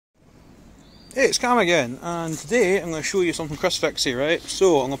Hey, it's Cam again, and today I'm going to show you something Chris fixy, right?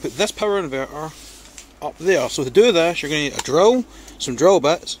 So I'm going to put this power inverter up there. So to do this, you're going to need a drill, some drill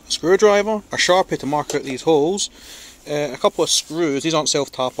bits, a screwdriver, a Sharpie to mark out these holes, a couple of screws. These aren't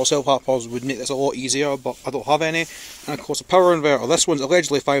self-tappers. Self-tappers would make this a lot easier, but I don't have any. And of course a power inverter. This one's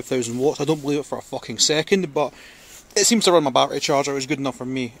allegedly 5,000 watts. I don't believe it for a fucking second, but it seems to run my battery charger. It's good enough for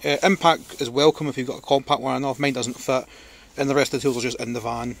me. Impact is welcome if you've got a compact one enough. Mine doesn't fit, and the rest of the tools are just in the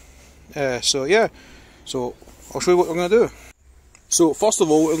van. So yeah, so I'll show you what we're going to do. So first of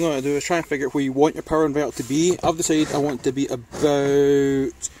all, what we're going to do is try and figure out where you want your power inverter to be. I've decided I want it to be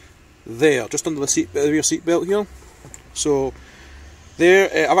about there, just under the rear seat belt here. So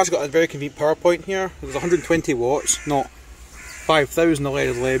there, I've actually got a very convenient power point here. There's 120 watts, not 5,000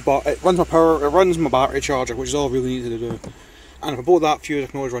 allegedly, but it runs my battery charger, which is all I really needed to do. And if I bought that fuse, I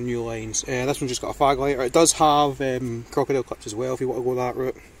can always run new lines. This one's just got a fag lighter. It does have crocodile clips as well if you want to go that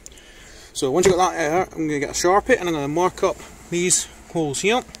route. So once you've got that there, I'm going to get a Sharpie and I'm going to mark up these holes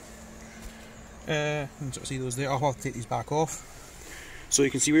here. You can sort of see those there. I'll have to take these back off so you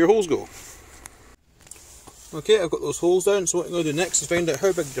can see where your holes go. Okay, I've got those holes down, so what I'm going to do next is find out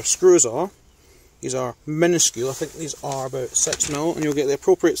how big your screws are. These are minuscule, I think these are about 6mm, and you'll get the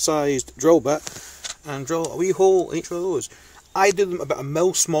appropriate sized drill bit and drill a wee hole in each one of those. I do them about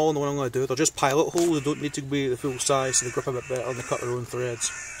 1mm smaller than what I'm going to do. They're just pilot holes, they don't need to be the full size, so they grip a bit better and they cut their own threads.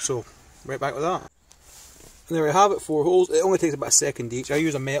 So, right back with that. And there we have it, 4 holes. It only takes about a second each. I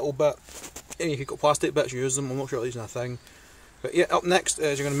use a metal bit. If you've got plastic bits, use them. I'm not sure I'm using a thing. But yeah, up next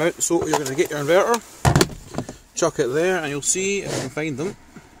is you're going to mount, so you're going to get your inverter, chuck it there, and you'll see, if you can find them,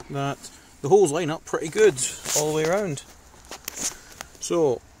 that the holes line up pretty good all the way around.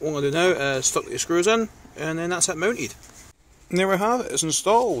 So what I'm going to do now is stuck the screws in, and then that's it mounted. And there we have it, it's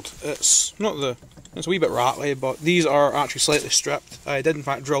installed. It's a wee bit rattly, but these are actually slightly stripped. I did in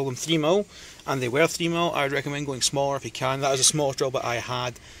fact drill them 3mm, and they were 3mm. I would recommend going smaller if you can. That is the smallest drill bit I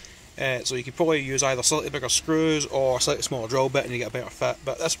had. So you could probably use either slightly bigger screws or a slightly smaller drill bit and you get a better fit.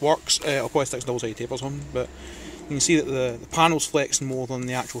 But this works. I'll probably stick double-sided tape or something, but you can see that the panel's flexing more than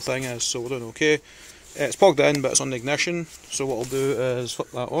the actual thing is, so we're doing okay. It's plugged in, but it's on the ignition, so what I'll do is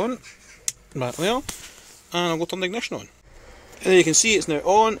flip that on, back there, and I'll go turn the ignition on. And then you can see it's now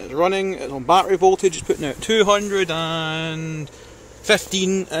on, it's running, it's on battery voltage, it's putting out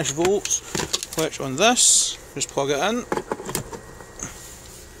 215-ish volts, which on this, just plug it in.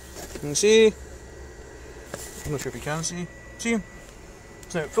 You can see, I'm not sure if you can see,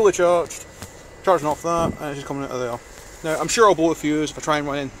 it's now fully charged, charging off that, and it's just coming out of there. Now I'm sure I'll blow a fuse if I try and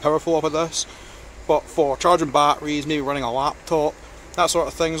run in power flow off of this, but for charging batteries, maybe running a laptop, that sort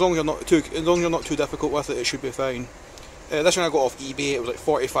of thing, as long as you're not too difficult with it, it should be fine. This one I got off eBay, it was like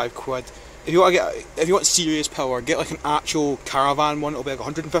 45 quid. If you want serious power, get like an actual caravan one. It'll be like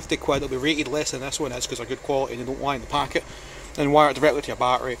 150 quid. It'll be rated less than this one is because they're good quality and they don't lie in the packet. And wire it directly to your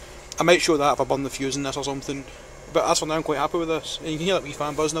battery. I might show that if I burn the fuse in this or something. But as for now, I'm quite happy with this. And you can hear that wee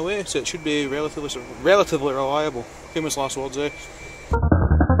fan buzzing away, so it should be relatively reliable. Famous last words, eh?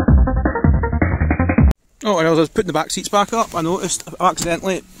 Oh, and as I was putting the back seats back up, I noticed I've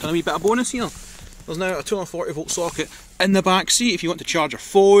accidentally done a wee bit of bonus here. There's now a 240 volt socket in the back seat if you want to charge your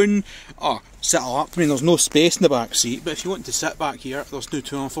phone or sit up. I mean, there's no space in the back seat, but if you want to sit back here, there's no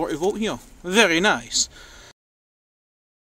 240 volt here. Very nice.